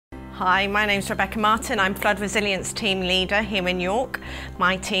Hi, my name's Rebecca Martin. I'm Flood Resilience Team Leader here in York.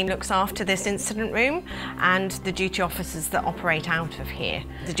 My team looks after this incident room and the duty officers that operate out of here.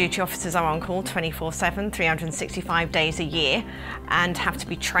 The duty officers are on call 24/7, 365 days a year and have to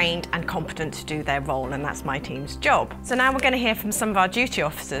be trained and competent to do their role, and that's my team's job. So now we're going to hear from some of our duty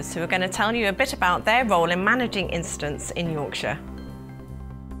officers who are going to tell you a bit about their role in managing incidents in Yorkshire.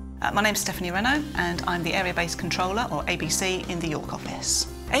 My name's Stephanie Renault and I'm the Area Based Controller, or ABC, in the York office.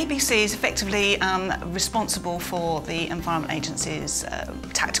 ABC is effectively responsible for the Environment Agency's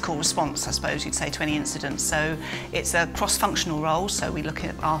tactical response, I suppose you'd say, to any incident. So it's a cross-functional role, so we look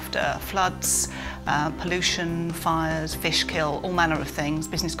after floods, pollution, fires, fish kill, all manner of things,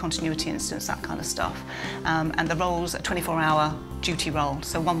 business continuity incidents, that kind of stuff. And the role's a 24-hour duty role,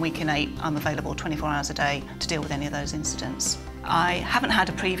 so 1 week in 8 I'm available 24 hours a day to deal with any of those incidents. I haven't had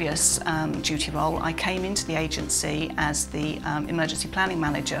a previous duty role. I came into the agency as the emergency planning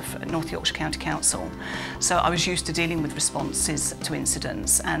manager for North Yorkshire County Council. So I was used to dealing with responses to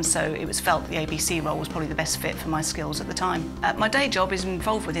incidents, and so it was felt the ABC role was probably the best fit for my skills at the time. My day job is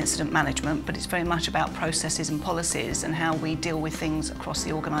involved with incident management, but it's very much about processes and policies and how we deal with things across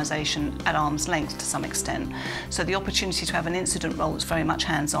the organisation at arm's length to some extent. So the opportunity to have an incident role that's very much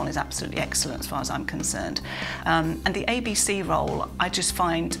hands-on is absolutely excellent as far as I'm concerned. And the ABC role I just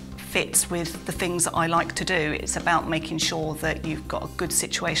find fits with the things that I like to do. It's about making sure that you've got a good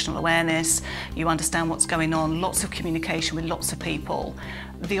situational awareness, you understand what's going on, lots of communication with lots of people,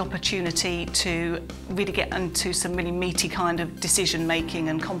 the opportunity to really get into some really meaty kind of decision making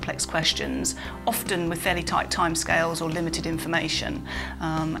and complex questions, often with fairly tight timescales or limited information.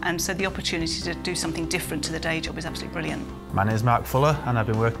 And so the opportunity to do something different to the day job is absolutely brilliant. My name is Mark Fuller and I've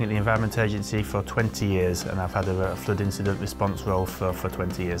been working at the Environment Agency for 20 years, and I've had a flood incident response role for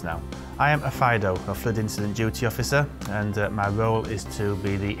 20 years now. I am a FIDO, a Flood Incident Duty Officer, and my role is to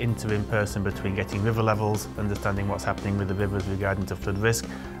be the interim person between getting river levels, understanding what's happening with the rivers regarding to flood risk,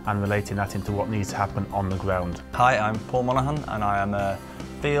 and relating that into what needs to happen on the ground. Hi, I'm Paul Monaghan and I am a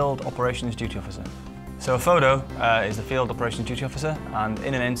Field Operations Duty Officer. So a FODO is the Field Operations Duty Officer, and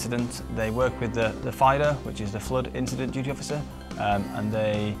in an incident they work with the FIDO, which is the Flood Incident Duty Officer, and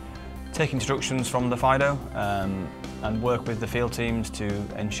they take instructions from the FIDO and work with the field teams to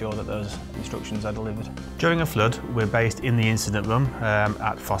ensure that those instructions are delivered. During a flood, we're based in the incident room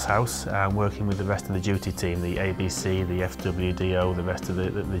at Foss House, working with the rest of the duty team, the ABC, the FWDO, the rest of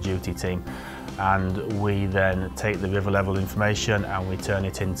the duty team. And we then take the river level information and we turn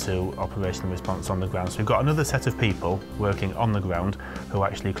it into operational response on the ground. So we've got another set of people working on the ground who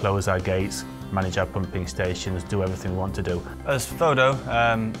actually close our gates, manage our pumping stations, do everything we want to do. As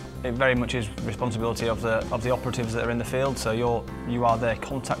FODO, it very much is responsibility of the operatives that are in the field, so you are their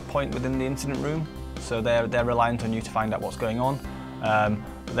contact point within the incident room, so they're reliant on you to find out what's going on.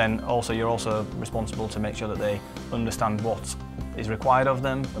 But then also you're also responsible to make sure that they understand what is required of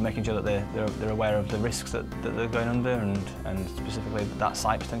them, and making sure that they're aware of the risks that they're going under, and specifically that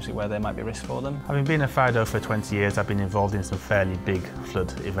site potentially where there might be risk for them. Having been a FIDO for 20 years, I've been involved in some fairly big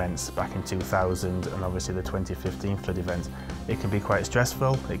flood events back in 2000 and obviously the 2015 flood event. It can be quite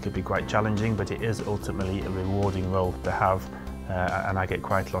stressful, it could be quite challenging, but it is ultimately a rewarding role to have. And I get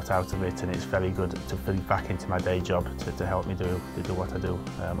quite a lot out of it, and it's very good to feed back into my day job to help me do what I do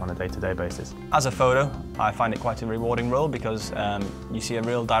on a day-to-day basis. As a FODO, I find it quite a rewarding role because you see a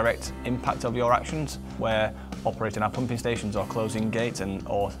real direct impact of your actions, where operating our pumping stations or closing gates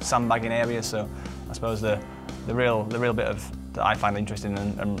or sandbagging areas. So I suppose the real bit that I find interesting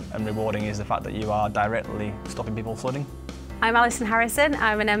and rewarding is the fact that you are directly stopping people flooding. I'm Alison Harrison.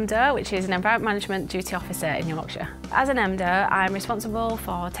 I'm an EMDO, which is an Environment Management Duty Officer in Yorkshire. As an EMDO, I'm responsible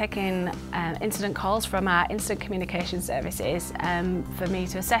for taking incident calls from our incident communication services for me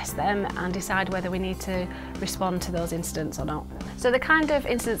to assess them and decide whether we need to respond to those incidents or not. So the kind of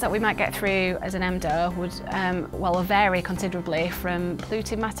incidents that we might get through as an EMDO would vary considerably from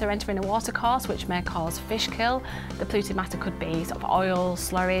polluted matter entering a watercourse, which may cause fish kill. The polluted matter could be sort of oil,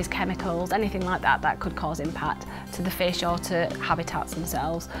 slurries, chemicals, anything like that that could cause impact to the fish or to habitats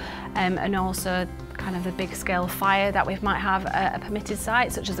themselves, and also kind of the big scale fire that we might have at a permitted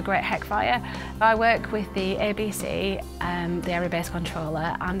site, such as the Great Heck Fire. I work with the ABC, the Area Based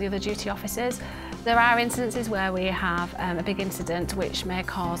Controller, and the other duty officers. There are instances where we have a big incident which may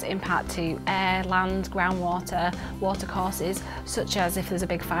cause impact to air, land, groundwater, watercourses, such as if there's a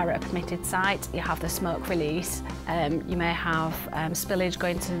big fire at a permitted site, you have the smoke release, you may have spillage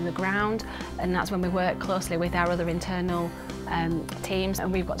going to the ground, and that's when we work closely with our other internal teams,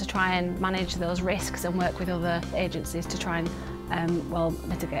 and we've got to try and manage those risks and work with other agencies to try and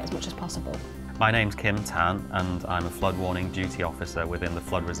mitigate as much as possible. My name's Kim Tan and I'm a flood warning duty officer within the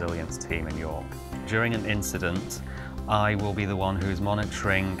flood resilience team in York. During an incident, I will be the one who's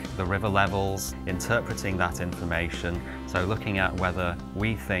monitoring the river levels, interpreting that information, so looking at whether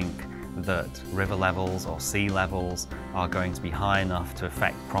we think that river levels or sea levels are going to be high enough to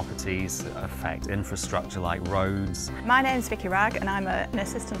affect properties, affect infrastructure like roads. My name's Vicky Ragg and I'm an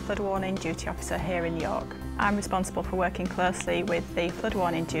assistant flood warning duty officer here in York. I'm responsible for working closely with the flood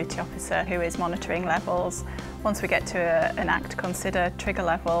warning duty officer who is monitoring levels. Once we get to an act consider trigger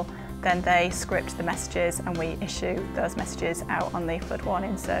level, then they script the messages and we issue those messages out on the flood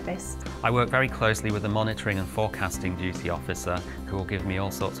warning service. I work very closely with the monitoring and forecasting duty officer who will give me all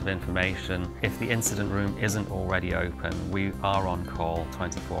sorts of information. If the incident room isn't already open, we are on call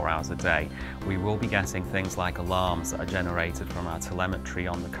 24 hours a day. We will be getting things like alarms that are generated from our telemetry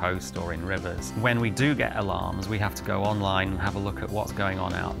on the coast or in rivers. When we do get alarms, we have to go online and have a look at what's going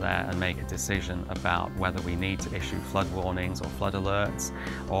on out there and make a decision about whether we need to issue flood warnings or flood alerts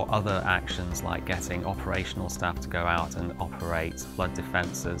or other actions like getting operational staff to go out and operate flood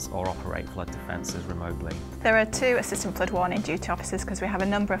defences or operate flood defences remotely. There are 2 assistant flood warning duty officers because we have a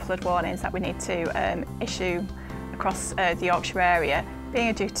number of flood warnings that we need to issue across the Yorkshire area. Being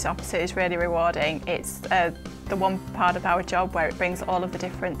a duty officer is really rewarding. It's the one part of our job where it brings all of the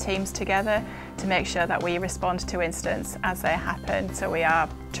different teams together to make sure that we respond to incidents as they happen, so we are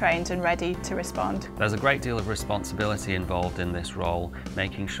trained and ready to respond. There's a great deal of responsibility involved in this role,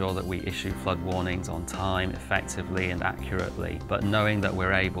 making sure that we issue flood warnings on time, effectively and accurately, but knowing that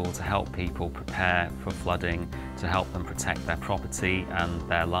we're able to help people prepare for flooding, to help them protect their property and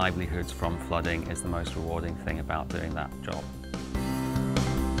their livelihoods from flooding is the most rewarding thing about doing that job.